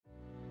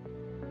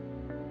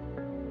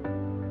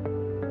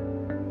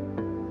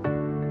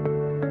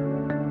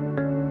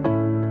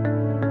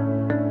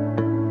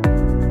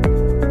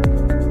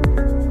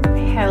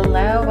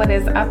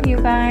What is up, you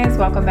guys?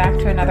 Welcome back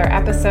to another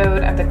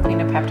episode of the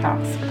Queen of Pep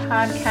Talks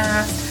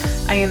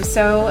podcast. I am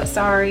so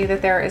sorry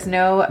that there is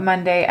no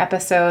Monday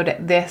episode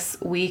this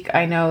week.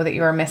 I know that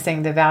you are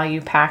missing the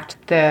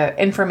value-packed, the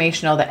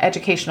informational, the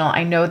educational.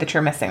 I know that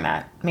you're missing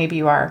that. Maybe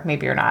you are,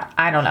 maybe you're not.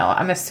 I don't know.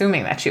 I'm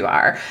assuming that you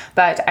are.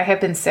 But I have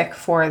been sick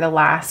for the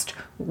last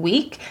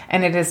week,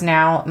 and it is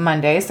now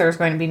Monday, so there's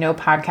going to be no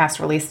podcast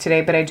release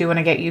today, but I do want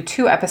to get you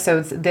 2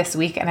 episodes this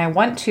week, and I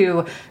want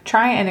to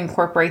try and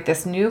incorporate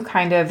this new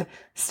kind of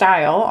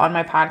style on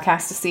my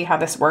podcast to see how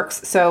this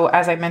works. So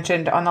as I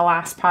mentioned on the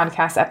last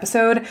podcast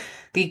episode,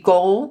 the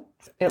goal,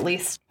 at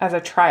least as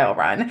a trial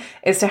run,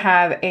 is to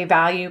have a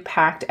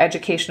value-packed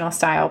educational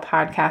style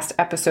podcast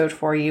episode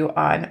for you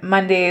on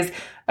Mondays,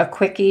 a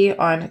quickie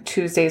on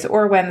Tuesdays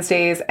or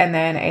Wednesdays, and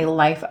then a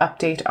life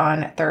update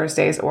on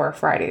Thursdays or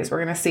Fridays.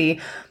 We're going to see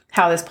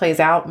how this plays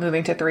out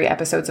moving to 3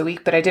 episodes a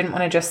week, but I didn't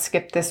want to just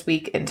skip this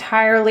week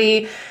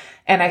entirely.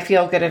 And I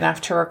feel good enough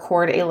to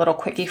record a little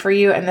quickie for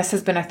you. And this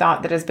has been a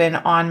thought that has been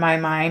on my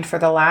mind for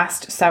the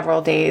last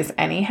several days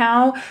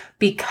anyhow,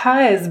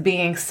 because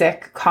being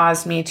sick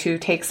caused me to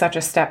take such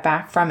a step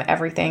back from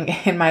everything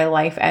in my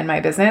life and my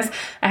business.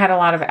 I had a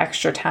lot of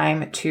extra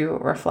time to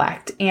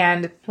reflect.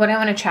 And what I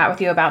want to chat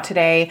with you about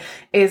today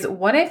is,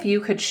 what if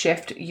you could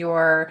shift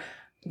your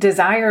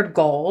desired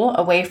goal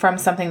away from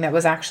something that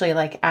was actually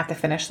like at the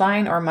finish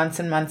line or months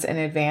and months in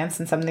advance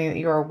and something that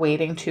you're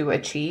waiting to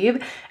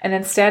achieve, and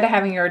instead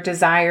having your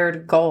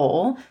desired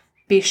goal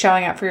be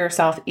showing up for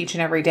yourself each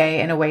and every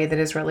day in a way that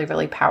is really,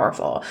 really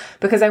powerful.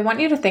 Because I want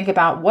you to think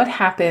about what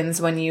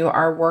happens when you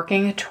are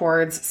working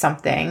towards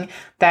something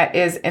that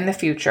is in the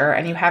future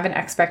and you have an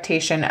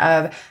expectation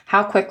of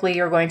how quickly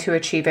you're going to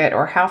achieve it,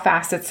 or how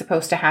fast it's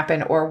supposed to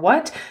happen, or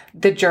what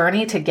the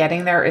journey to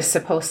getting there is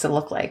supposed to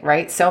look like,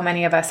 right? So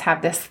many of us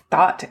have this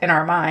thought in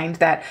our mind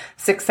that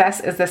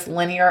success is this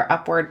linear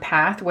upward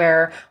path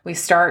where we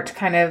start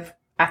kind of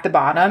at the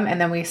bottom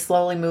and then we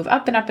slowly move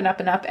up and up and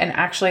up and up. And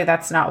actually,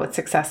 that's not what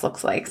success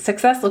looks like.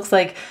 Success looks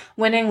like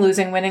winning,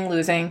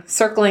 losing,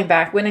 circling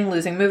back, winning,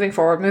 losing, moving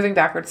forward, moving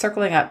backwards,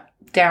 circling up,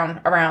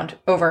 down, around,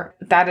 over.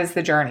 That is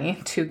the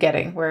journey to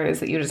getting where it is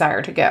that you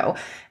desire to go.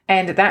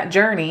 And that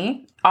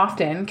journey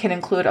often can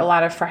include a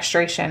lot of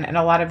frustration and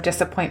a lot of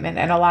disappointment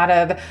and a lot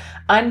of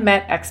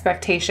unmet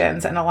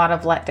expectations and a lot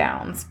of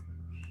letdowns.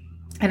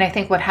 And I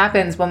think what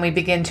happens when we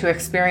begin to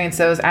experience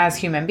those as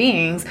human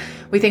beings,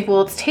 we think,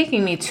 well, it's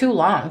taking me too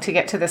long to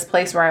get to this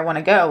place where I want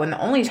to go. And the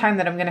only time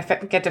that I'm going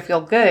to get to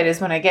feel good is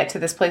when I get to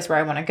this place where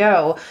I want to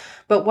go.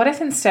 But what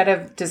if instead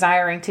of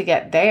desiring to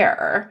get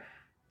there,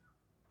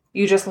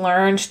 you just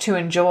learned to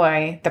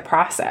enjoy the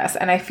process?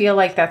 And I feel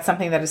like that's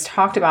something that is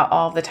talked about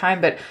all the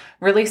time, but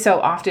really so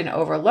often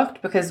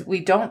overlooked, because we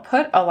don't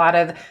put a lot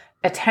of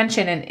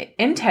attention and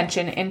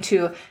intention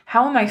into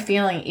how am I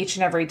feeling each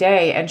and every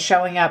day and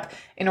showing up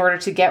in order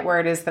to get where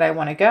it is that I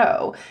want to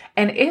go.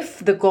 And if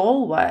the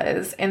goal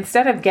was,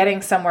 instead of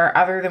getting somewhere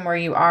other than where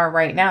you are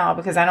right now,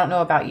 because I don't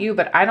know about you,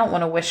 but I don't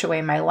want to wish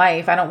away my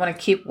life. I don't want to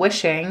keep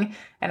wishing,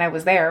 and I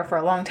was there for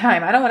a long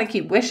time. I don't want to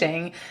keep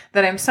wishing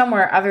that I'm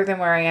somewhere other than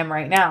where I am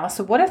right now.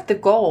 So what if the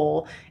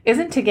goal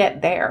isn't to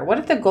get there? What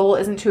if the goal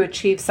isn't to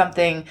achieve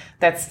something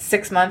that's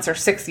 6 months or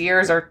 6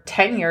 years or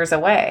 10 years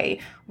away?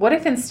 What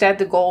if instead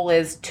the goal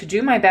is to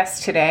do my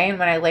best today, and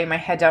when I lay my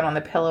head down on the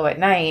pillow at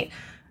night,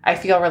 I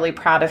feel really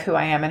proud of who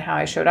I am and how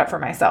I showed up for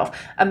myself?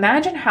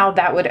 Imagine how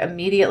that would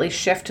immediately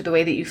shift the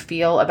way that you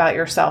feel about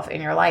yourself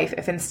in your life.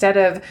 If instead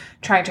of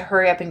trying to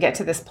hurry up and get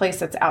to this place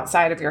that's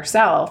outside of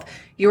yourself,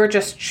 you were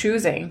just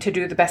choosing to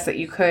do the best that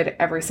you could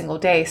every single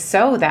day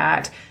so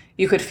that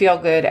you could feel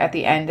good at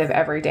the end of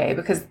every day.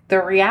 Because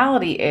the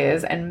reality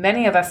is, and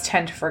many of us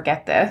tend to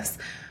forget this,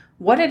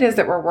 what it is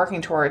that we're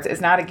working towards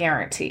is not a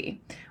guarantee.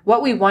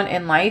 What we want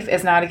in life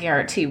is not a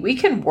guarantee. We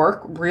can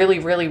work really,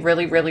 really,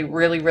 really, really,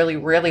 really, really,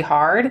 really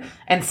hard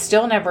and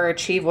still never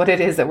achieve what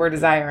it is that we're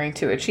desiring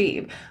to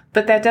achieve.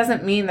 But that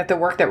doesn't mean that the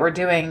work that we're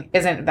doing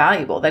isn't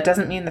valuable. That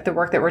doesn't mean that the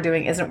work that we're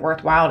doing isn't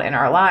worthwhile in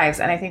our lives.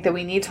 And I think that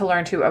we need to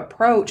learn to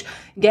approach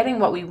getting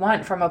what we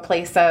want from a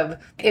place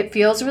of, it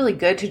feels really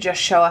good to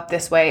just show up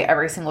this way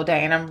every single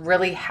day. And I'm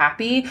really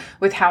happy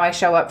with how I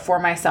show up for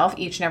myself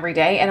each and every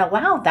day, and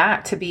allow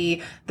that to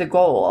be the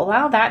goal.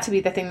 Allow that to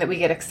be the thing that we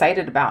get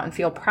excited about and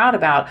feel proud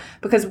about.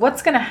 Because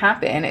what's going to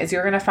happen is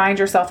you're going to find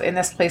yourself in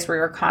this place where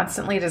you're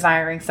constantly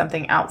desiring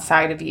something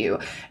outside of you.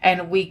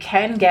 And we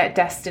can get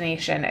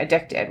destination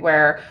addicted,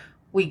 where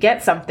we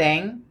get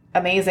something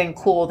amazing,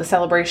 cool, the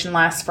celebration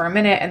lasts for a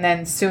minute, and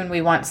then soon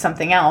we want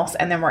something else,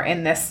 and then we're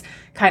in this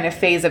kind of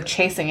phase of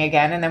chasing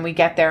again, and then we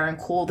get there and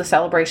cool, the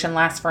celebration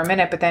lasts for a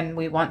minute, but then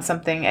we want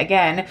something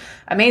again,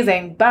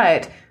 amazing,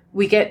 but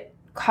we get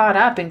caught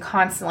up in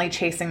constantly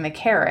chasing the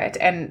carrot,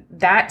 and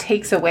that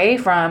takes away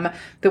from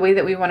the way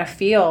that we want to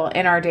feel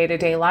in our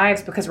day-to-day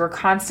lives, because we're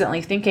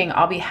constantly thinking,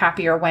 I'll be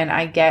happier when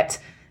I get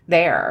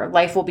there.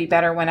 Life will be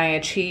better when I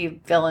achieve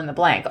fill in the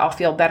blank. I'll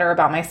feel better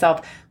about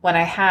myself when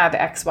I have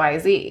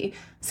XYZ.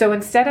 So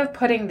instead of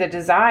putting the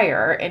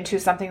desire into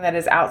something that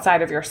is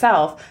outside of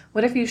yourself,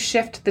 what if you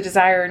shift the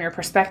desire and your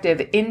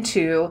perspective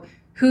into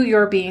who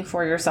you're being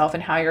for yourself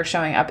and how you're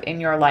showing up in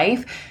your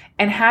life,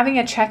 and having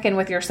a check-in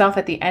with yourself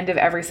at the end of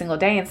every single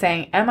day and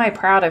saying, am I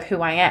proud of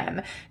who I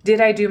am? Did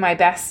I do my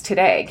best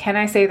today? Can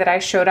I say that I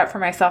showed up for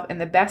myself in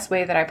the best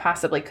way that I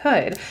possibly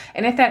could?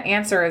 And if that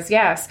answer is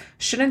yes,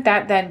 shouldn't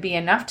that then be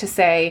enough to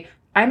say,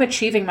 I'm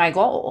achieving my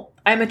goal.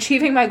 I'm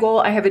achieving my goal.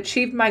 I have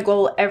achieved my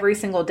goal every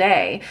single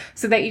day,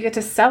 so that you get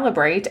to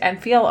celebrate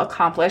and feel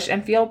accomplished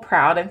and feel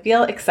proud and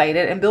feel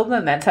excited and build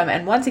momentum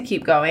and want to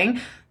keep going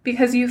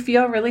because you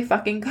feel really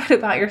fucking good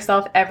about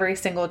yourself every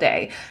single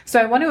day. So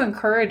I want to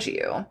encourage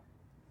you.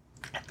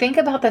 Think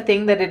about the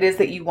thing that it is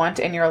that you want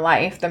in your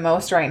life the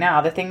most right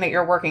now, the thing that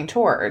you're working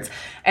towards,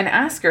 and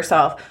ask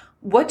yourself,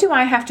 what do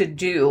I have to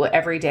do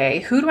every day?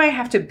 Who do I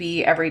have to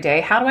be every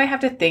day? How do I have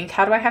to think?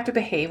 How do I have to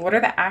behave? What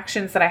are the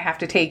actions that I have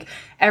to take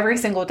every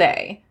single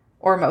day?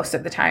 Or most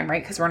of the time,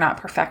 right? Because we're not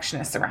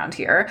perfectionists around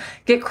here.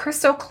 Get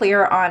crystal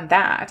clear on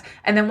that.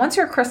 And then once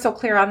you're crystal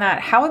clear on that,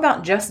 how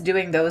about just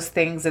doing those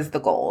things as the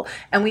goal?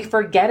 And we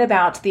forget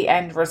about the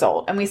end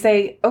result. And we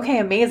say, okay,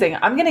 amazing.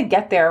 I'm going to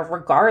get there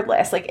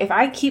regardless. Like if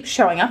I keep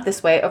showing up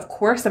this way, of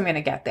course I'm going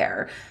to get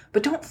there.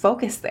 But don't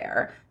focus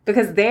there,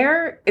 because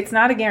there, it's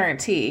not a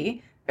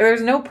guarantee.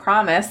 There's no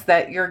promise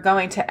that you're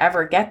going to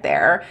ever get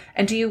there.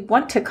 And do you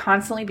want to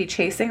constantly be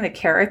chasing the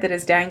carrot that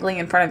is dangling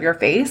in front of your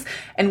face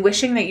and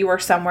wishing that you were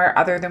somewhere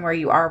other than where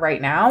you are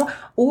right now?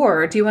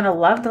 Or do you want to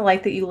love the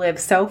life that you live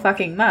so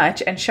fucking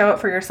much and show up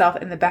for yourself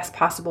in the best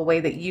possible way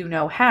that you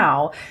know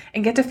how,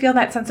 and get to feel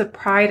that sense of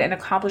pride and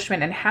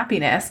accomplishment and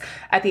happiness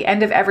at the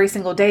end of every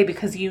single day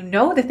because you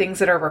know the things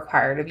that are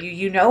required of you.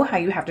 You know how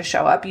you have to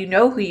show up. You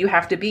know who you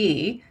have to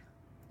be.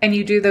 And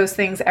you do those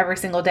things every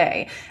single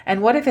day.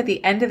 And what if at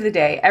the end of the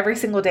day, every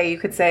single day, you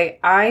could say,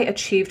 I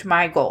achieved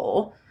my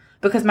goal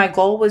because my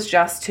goal was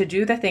just to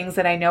do the things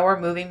that I know are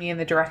moving me in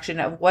the direction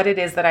of what it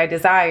is that I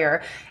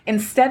desire,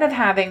 instead of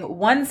having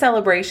one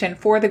celebration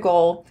for the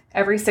goal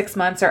every 6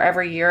 months or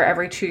every year,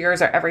 every 2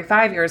 years or every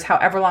 5 years,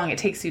 however long it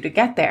takes you to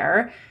get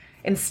there.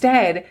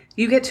 Instead,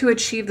 you get to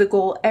achieve the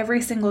goal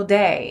every single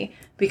day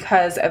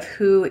because of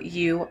who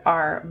you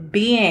are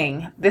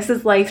being. This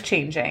is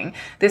life-changing.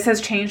 This has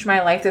changed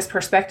my life. This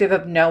perspective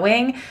of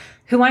knowing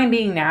who I'm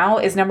being now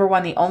is, number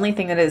one, the only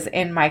thing that is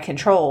in my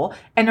control.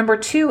 And number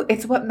two,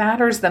 it's what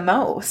matters the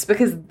most,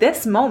 because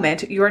this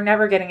moment, you're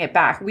never getting it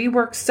back. We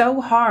work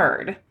so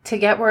hard to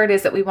get where it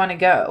is that we want to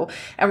go.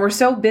 And we're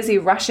so busy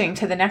rushing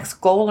to the next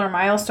goal or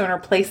milestone or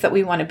place that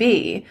we want to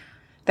be,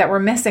 that we're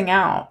missing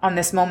out on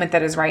this moment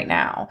that is right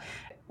now.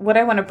 What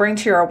I want to bring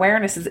to your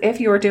awareness is,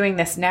 if you are doing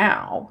this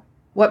now,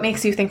 what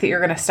makes you think that you're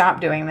going to stop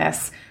doing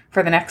this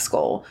for the next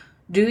goal?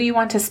 Do you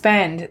want to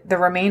spend the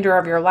remainder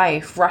of your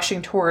life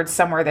rushing towards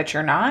somewhere that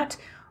you're not?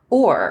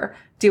 Or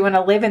do you want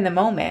to live in the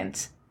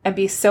moment and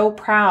be so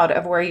proud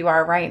of where you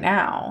are right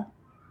now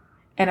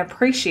and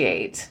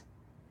appreciate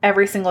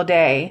every single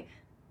day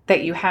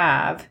that you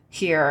have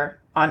here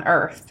on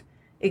earth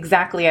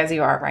exactly as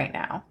you are right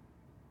now?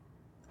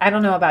 I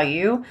don't know about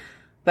you,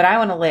 but I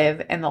want to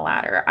live in the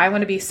latter. I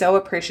want to be so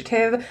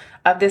appreciative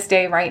of this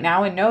day right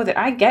now and know that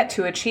I get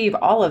to achieve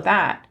all of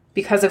that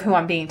because of who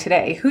I'm being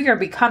today. Who you're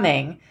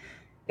becoming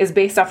is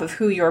based off of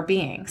who you're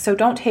being. So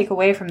don't take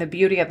away from the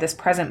beauty of this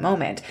present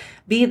moment.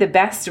 Be the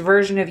best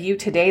version of you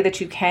today that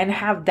you can.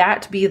 Have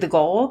that be the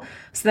goal,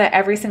 so that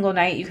every single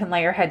night you can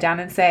lay your head down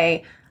and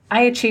say,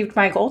 I achieved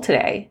my goal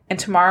today, and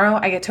tomorrow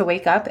I get to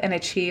wake up and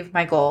achieve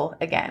my goal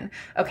again.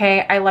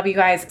 Okay, I love you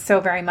guys so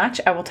very much.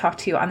 I will talk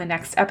to you on the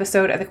next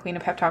episode of the Queen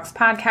of Pep Talks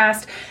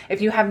podcast.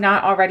 If you have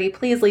not already,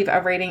 please leave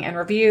a rating and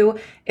review.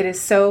 It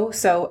is so,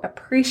 so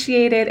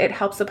appreciated. It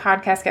helps the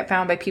podcast get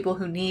found by people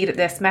who need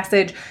this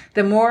message.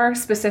 The more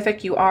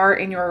specific you are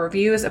in your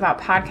reviews about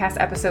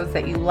podcast episodes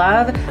that you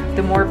love,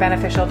 the more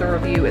beneficial the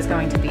review is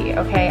going to be.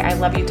 Okay, I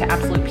love you to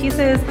absolute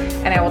pieces,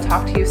 and I will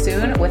talk to you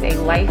soon with a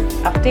life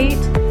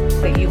update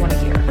that you want to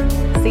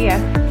hear. See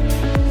ya.